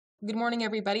Good morning,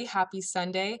 everybody. Happy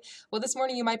Sunday. Well, this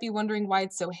morning you might be wondering why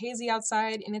it's so hazy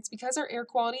outside, and it's because our air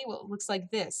quality, well, it looks like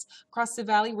this. Across the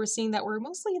valley, we're seeing that we're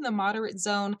mostly in the moderate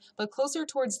zone, but closer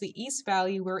towards the East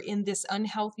Valley, we're in this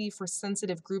unhealthy for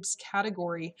sensitive groups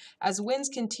category as winds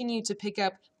continue to pick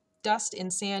up dust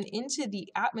and sand into the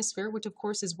atmosphere, which of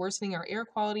course is worsening our air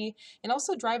quality and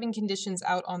also driving conditions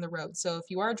out on the road. So if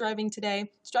you are driving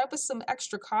today, drive with some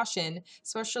extra caution,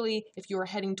 especially if you are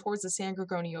heading towards the San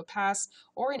Gorgonio Pass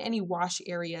or in any wash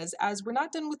areas, as we're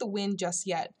not done with the wind just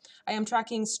yet. I am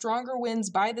tracking stronger winds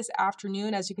by this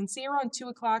afternoon. As you can see around 2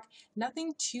 o'clock,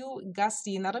 nothing too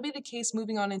gusty, and that'll be the case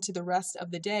moving on into the rest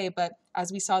of the day. But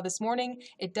as we saw this morning,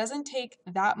 it doesn't take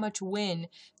that much wind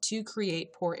to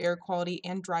create poor air quality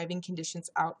and driving conditions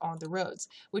out on the roads,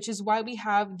 which is why we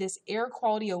have this air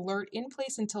quality alert in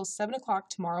place until 7 o'clock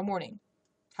tomorrow morning.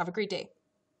 Have a great day.